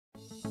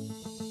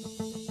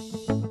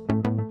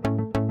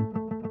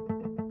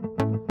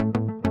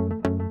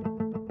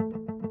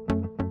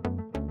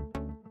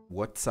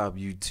What's up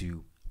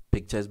YouTube?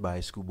 Pictures by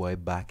Schoolboy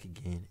back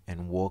again,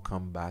 and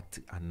welcome back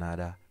to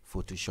another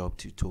Photoshop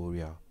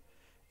tutorial.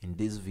 In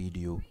this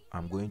video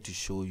I'm going to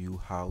show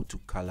you how to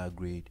color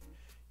grade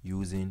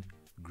using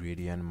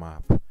gradient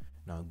map.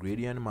 Now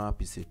gradient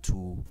map is a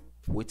tool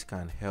which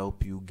can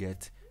help you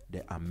get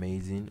the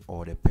amazing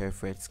or the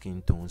perfect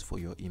skin tones for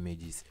your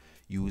images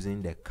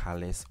using the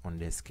colors on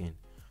the skin.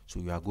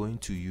 So you are going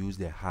to use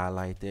the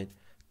highlighted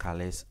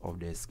colors of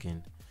the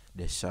skin,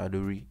 the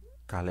shadowy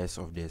colors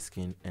of the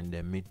skin, and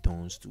the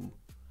mid-tones too,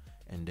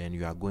 and then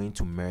you are going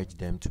to merge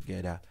them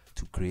together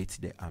to create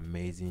the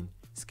amazing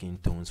skin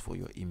tones for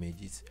your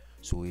images.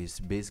 So it's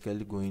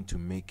basically going to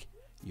make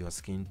your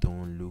skin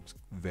tone look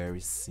very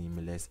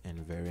seamless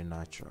and very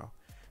natural,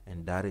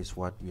 and that is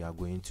what we are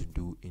going to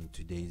do in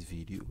today's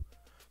video.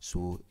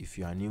 So if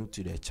you are new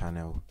to the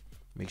channel,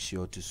 make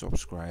sure to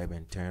subscribe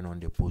and turn on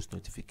the post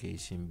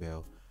notification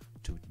bell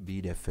to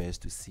be the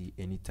first to see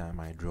anytime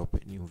I drop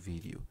a new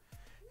video.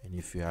 And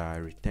if you are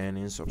a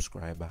returning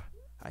subscriber,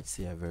 I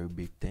say a very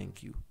big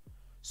thank you.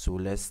 So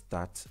let's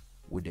start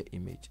with the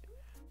image.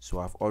 So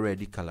I've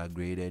already color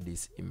graded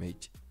this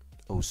image.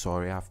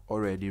 I've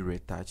already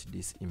retouched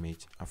this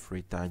image. I've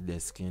retouched the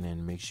skin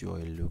and make sure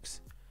it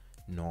looks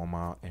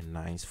normal and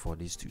nice for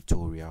this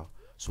tutorial.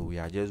 So we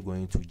are just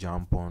going to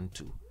jump on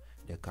to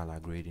the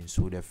color grading.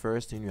 So the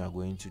first thing you are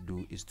going to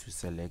do is to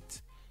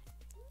select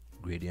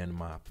gradient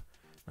map.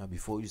 Now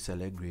before you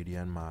select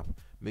gradient map,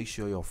 make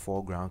sure your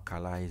foreground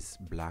color is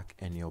black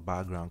and your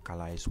background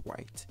color is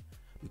white,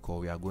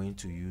 because we are going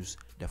to use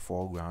the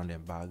foreground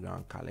and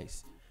background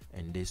colors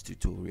in this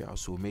tutorial.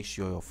 So make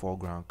sure your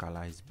foreground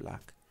color is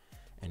black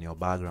and your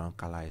background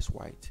color is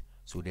white.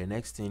 So the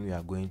next thing we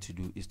are going to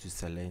do is to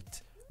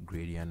select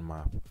gradient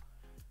map.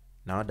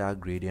 Now that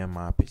gradient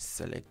map is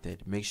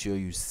selected, make sure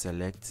you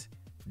select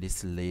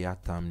this layer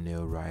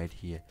thumbnail right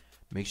here.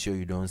 Make sure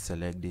you don't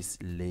select this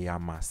layer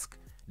mask.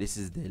 This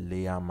is the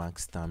layer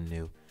mask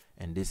thumbnail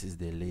and this is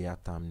the layer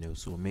thumbnail.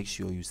 So make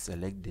sure you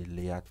select the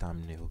layer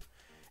thumbnail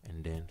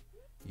and then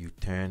you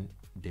turn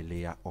the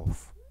layer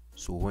off.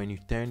 So when you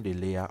turn the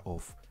layer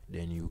off,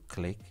 then you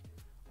click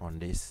on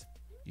this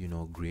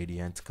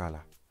gradient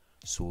color.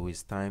 So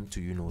it's time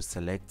to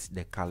select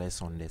the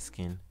colors on the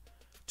skin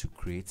to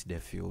create the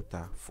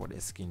filter for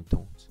the skin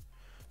tones.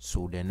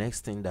 So the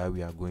next thing that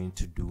we are going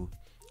to do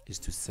is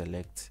to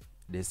select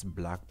this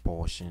black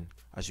portion.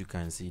 As you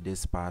can see,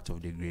 this part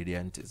of the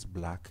gradient is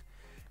black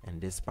and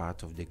this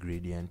part of the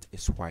gradient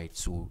is white.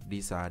 So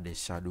these are the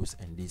shadows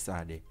and these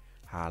are the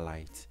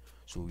highlights.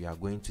 So we are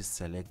going to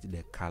select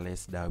the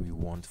colors that we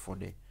want for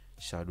the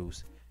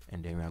shadows,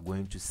 and then we are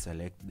going to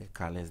select the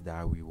colors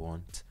that we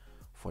want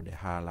for the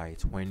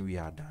highlights. When we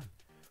are done,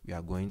 we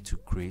are going to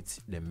create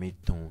the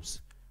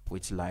mid-tones,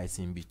 which lies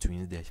in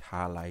between the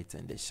highlights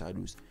and the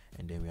shadows,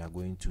 and then we are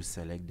going to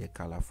select the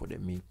color for the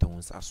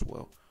mid-tones as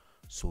well.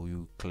 So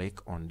you click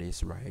on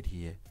this right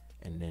here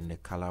and then the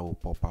color will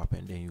pop up,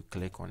 and then you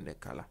click on the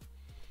color.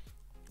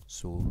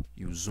 So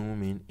you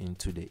zoom in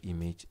into the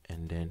image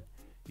and then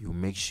you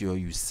make sure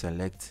you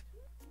select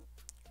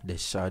the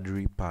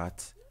shadowy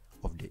part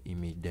of the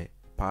image, the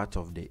part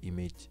of the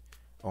image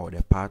or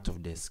the part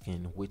of the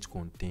skin which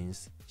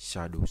contains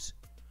shadows.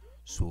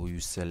 So you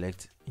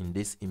select, in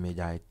this image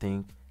I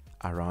think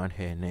around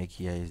her neck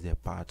here is the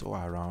part, or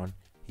around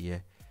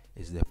here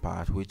is the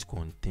part which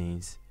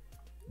contains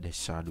the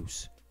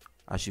shadows.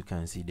 As you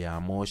can see, there are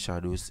more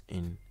shadows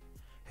in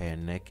her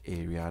neck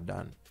area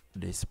than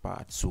this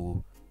part.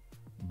 So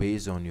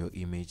based on your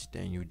image,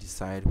 then you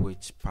decide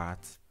which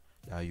part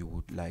that you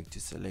would like to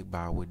select.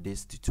 But with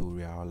this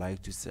tutorial, I would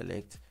like to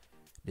select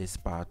this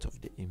part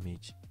of the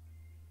image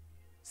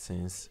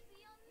since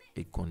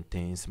it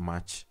contains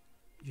much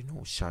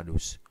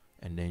shadows,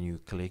 and then you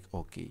click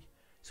OK.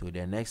 So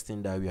the next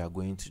thing that we are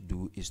going to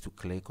do is to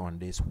click on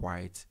this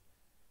white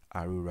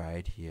arrow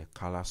right here,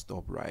 color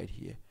stop right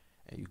here,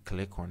 and you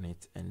click on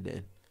it and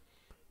then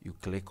you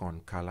click on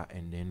color,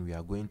 and then we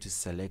are going to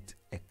select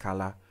a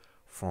color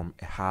from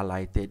a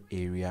highlighted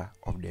area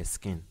of the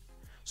skin.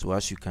 So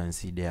as you can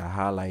see, there are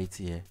highlights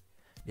here,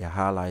 there are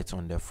highlights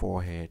on the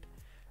forehead,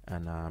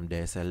 and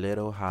there's a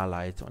little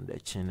highlight on the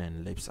chin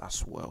and lips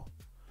as well.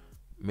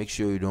 Make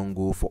sure you don't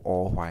go for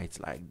all white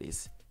like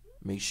this.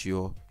 Make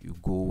sure you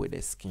go with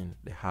the skin,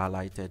 the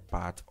highlighted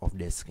part of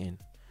the skin,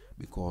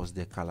 because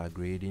the color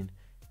grading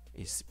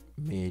is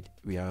made,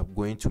 we are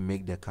going to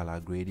make the color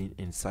grading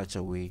in such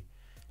a way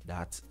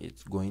that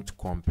it's going to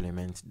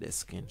complement the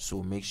skin.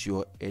 So make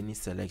sure any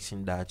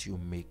selection that you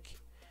make,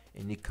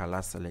 any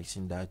color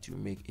selection that you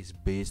make, is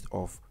based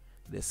off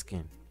the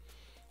skin.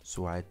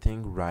 So I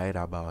think right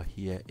about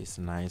here is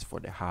nice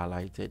for the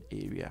highlighted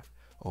area,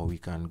 or we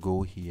can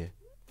go here,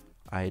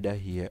 either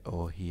here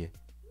or here.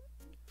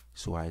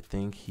 So I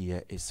think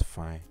here is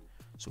fine.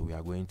 So we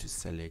are going to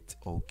select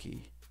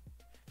OK.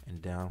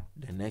 And now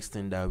the next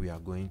thing that we are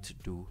going to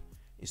do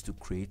is to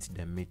create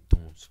the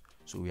mid-tones.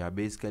 So we are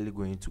basically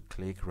going to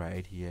click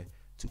right here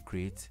to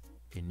create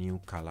a new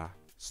color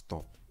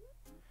stop.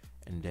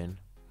 And then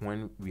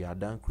when we are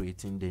done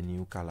creating the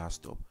new color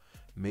stop,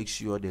 make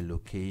sure the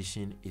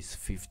location is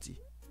 50.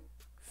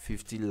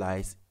 50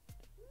 lies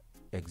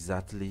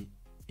exactly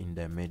in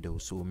the middle,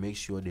 so make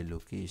sure the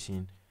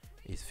location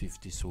is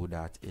 50 so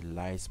that it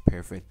lies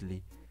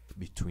perfectly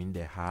between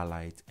the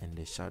highlight and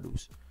the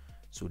shadows.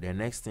 So the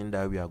next thing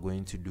that we are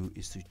going to do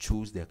is to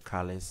choose the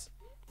colors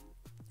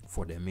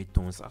for the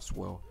midtones as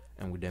well.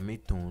 And with the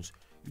midtones,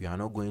 we are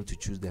not going to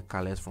choose the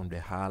colors from the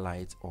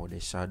highlights or the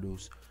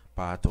shadows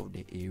part of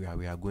the area.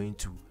 We are going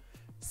to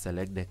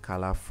select the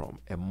color from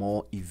a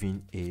more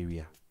even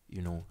area,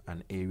 you know,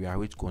 an area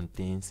which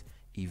contains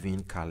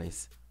even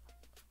colors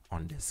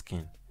on the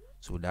skin.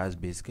 So that's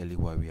basically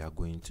what we are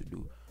going to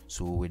do.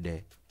 So with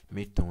the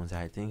midtones,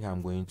 I think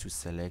I'm going to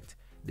select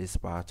this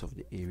part of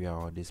the area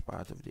or this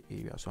part of the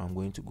area. So I'm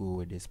going to go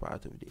with this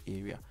part of the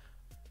area,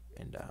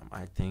 and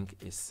I think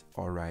it's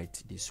all right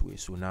this way.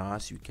 So now,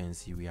 as you can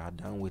see, we are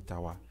done with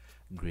our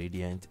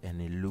gradient,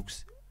 and it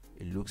looks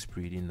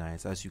pretty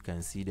nice. As you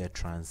can see, the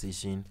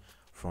transition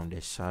from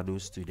the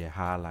shadows to the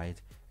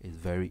highlight is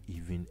very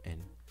even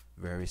and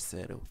very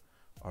subtle.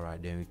 All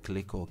right, then we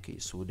click OK.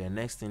 So the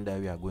next thing that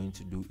we are going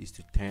to do is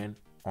to turn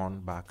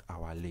on back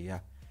our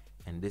layer,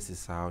 and this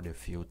is how the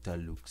filter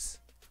looks.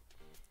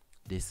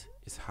 This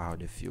is how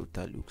the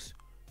filter looks.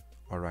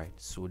 All right,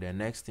 so the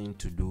next thing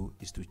to do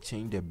is to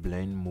change the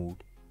blend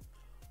mode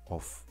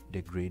of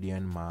the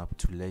gradient map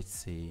to, let's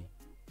say,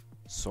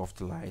 soft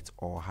light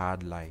or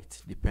hard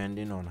light,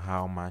 depending on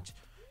how much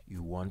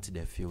you want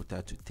the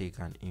filter to take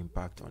an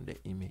impact on the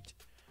image.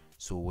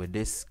 So with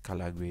this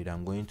color grade,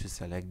 I'm going to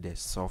select the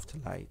soft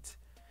light,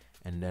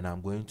 and then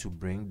I'm going to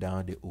bring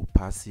down the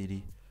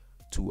opacity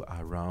to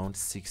around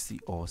 60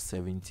 or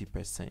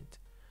 70%.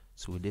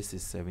 So this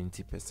is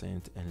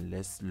 70%, and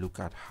let's look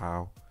at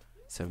how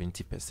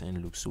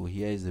 70% looks. So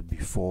here is the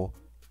before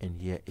and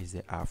here is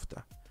the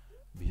after.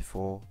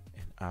 Before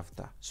and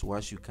after. So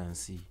as you can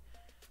see,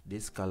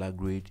 this color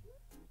grade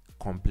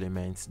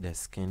complements the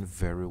skin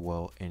very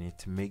well, and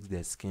it makes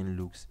the skin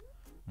looks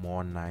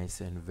more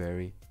nice and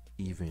very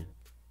even.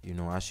 You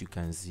know, as you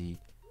can see,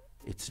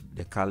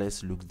 the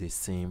colors look the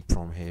same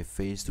from her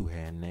face to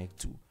her neck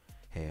to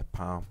her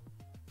palm,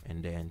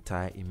 and the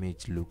entire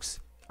image looks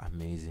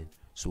amazing.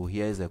 So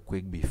here is a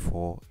quick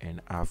before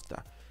and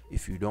after.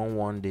 If you don't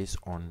want this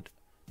on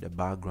the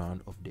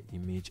background of the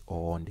image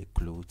or on the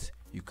clothes,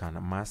 you can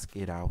mask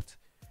it out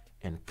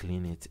and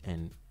clean it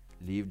and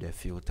leave the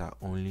filter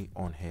only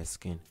on her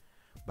skin.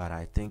 But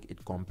I think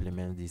it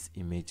complements this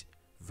image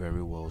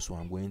very well, so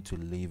I'm going to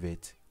leave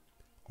it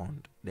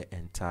on the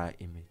entire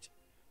image.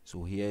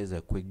 So here is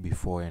a quick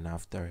before and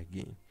after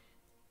again,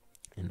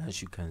 and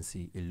as you can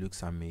see, it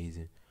looks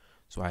amazing.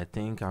 So I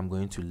think I'm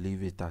going to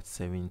leave it at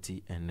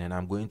 70, and then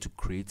I'm going to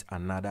create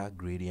another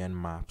gradient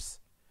maps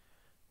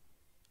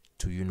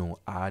to, you know,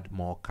 add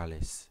more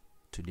colors.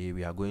 Today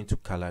we are going to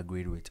color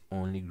grade with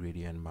only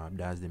gradient map.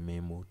 That's the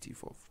main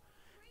motive of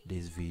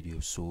this video.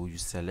 So you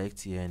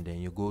select here, and then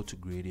you go to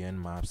gradient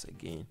maps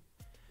again,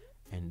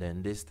 and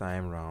then this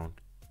time round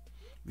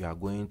we are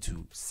going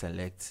to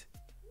select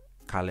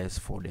colors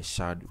for the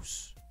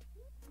shadows.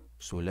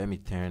 So let me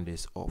turn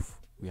this off.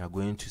 We are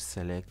going to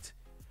select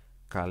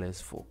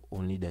colors for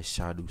only the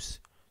shadows.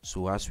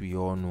 So as we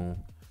all know,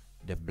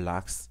 the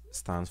black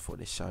stands for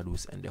the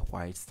shadows and the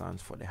white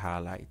stands for the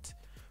highlight.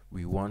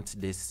 We want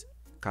these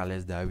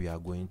colors that we are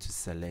going to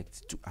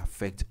select to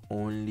affect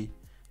only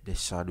the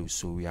shadows.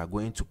 So we are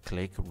going to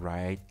click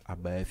right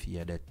above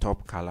here, the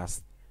top color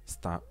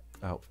stop.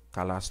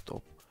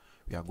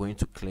 We are going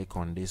to click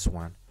on this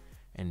one,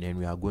 and then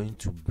we are going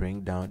to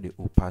bring down the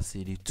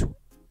opacity to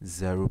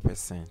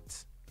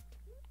 0%.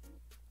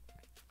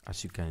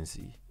 As you can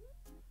see,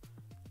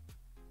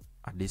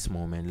 at this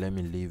moment, let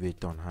me leave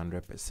it on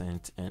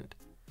 100% and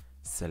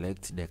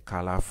select the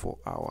color for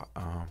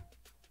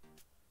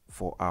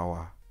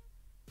our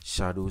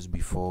shadows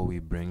before we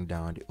bring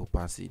down the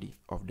opacity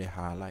of the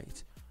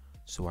highlight.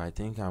 So I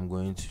think I'm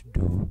going to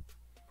do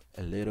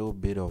a little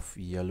bit of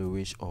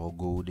yellowish or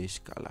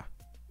goldish color,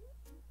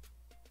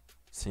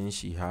 since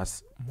she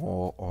has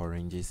more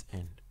oranges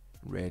and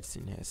reds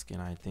in her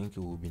skin. I think it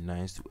would be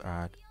nice to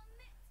add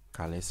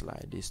colors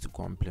like this to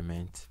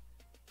complement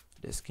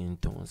the skin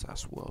tones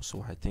as well.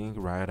 So I think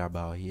right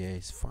about here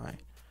is fine.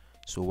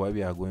 So what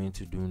we are going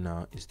to do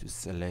now is to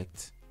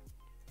select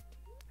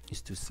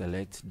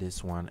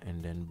this one,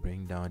 and then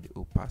bring down the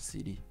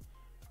opacity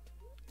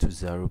to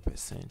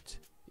 0%.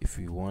 If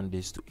we want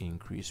this to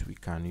increase, we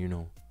can, you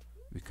know,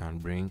 we can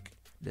bring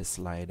the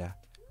slider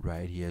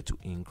right here to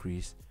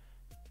increase,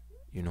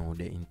 you know,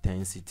 the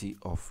intensity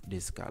of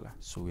this color.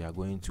 So we are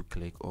going to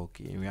click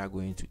OK, and we are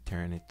going to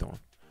turn it on.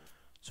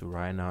 So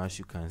right now, as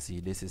you can see,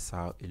 this is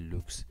how it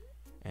looks,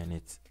 and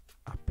it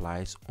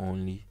applies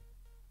only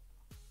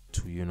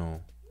to, you know,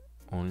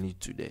 only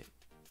to the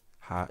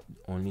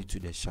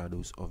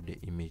shadows of the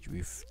image.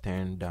 We've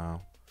turned down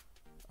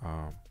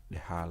the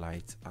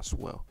highlights as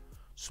well.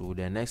 So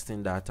the next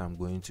thing that I'm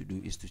going to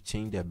do is to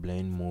change the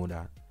blend mode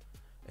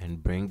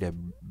and bring the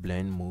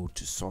blend mode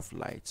to soft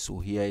light. So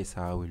here is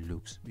how it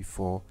looks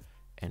before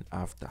and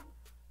after,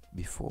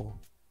 before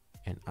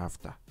and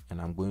after.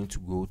 And I'm going to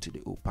go to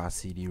the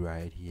opacity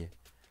right here,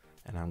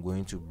 and I'm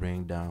going to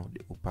bring down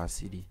the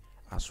opacity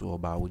as well.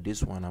 But with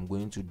this one, I'm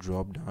going to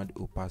drop down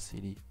the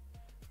opacity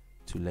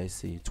to, let's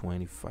say,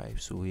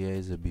 25. So here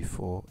is a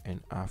before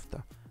and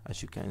after.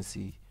 As you can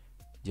see,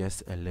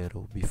 just a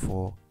little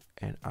before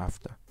and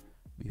after,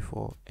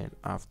 before and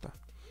after.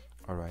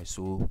 Alright,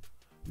 so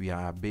we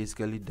are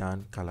basically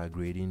done color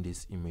grading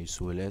this image.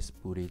 So let's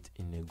put it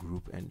in a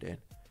group and then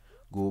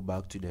go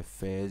back to the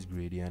first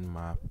gradient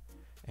map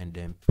and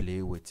then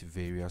play with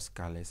various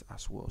colors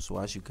as well. So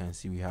as you can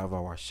see, we have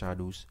our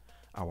shadows,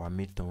 our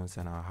midtones,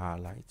 and our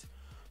highlights.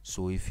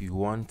 So if you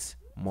want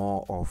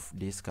more of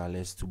these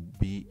colors to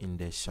be in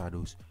the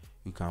shadows,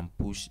 you can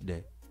push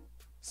the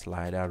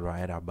slider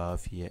right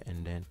above here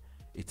and then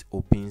it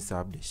opens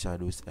up the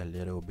shadows a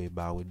little bit.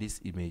 But with this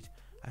image,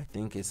 I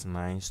think it's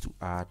nice to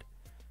add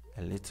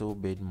a little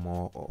bit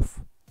more of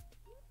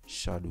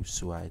shadow.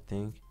 So I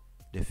think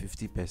the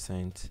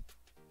 50%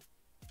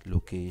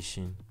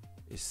 location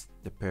is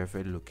the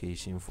perfect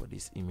location for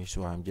this image.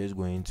 So I'm just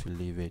going to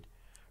leave it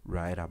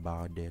right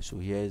about there. So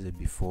here is a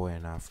before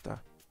and after,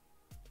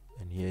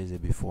 and here is a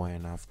before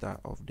and after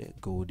of the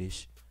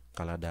goldish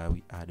color that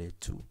we added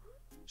to.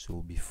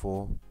 So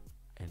before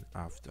and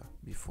after,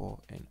 before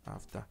and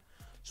after.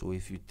 So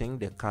if you think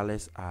the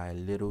colors are a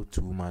little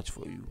too much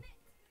for you,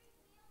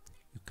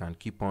 you can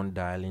keep on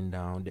dialing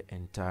down the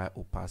entire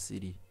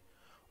opacity,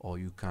 or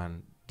you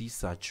can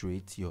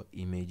desaturate your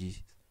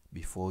images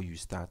before you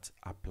start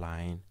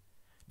applying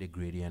the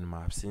gradient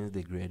map, since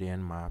the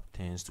gradient map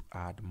tends to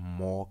add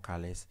more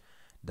colors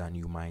than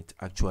you might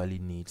actually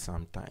need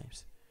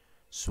sometimes.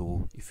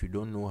 So if you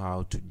don't know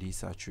how to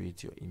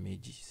desaturate your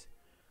images,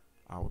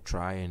 I'll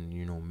try and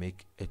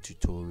make a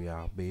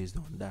tutorial based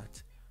on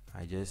that.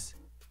 I just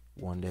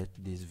wanted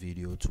this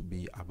video to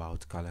be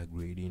about color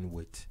grading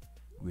with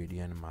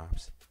gradient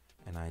maps,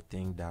 and I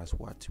think that's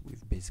what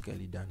we've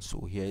basically done.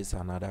 So here is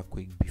another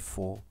quick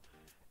before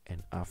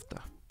and after,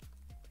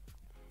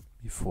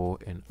 before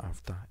and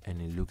after,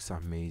 and it looks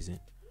amazing.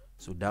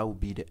 So that will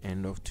be the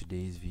end of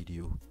today's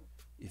video.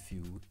 If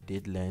you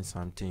did learn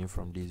something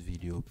from this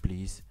video,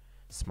 please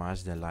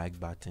smash the like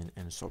button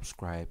and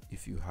subscribe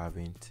if you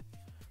haven't.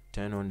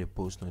 Turn on the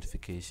post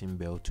notification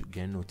bell to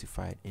get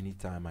notified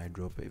anytime I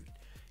drop a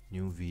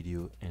new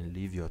video, and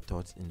leave your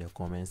thoughts in the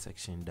comment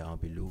section down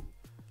below.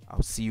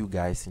 I'll see you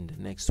guys in the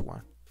next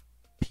one.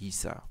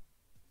 Peace out.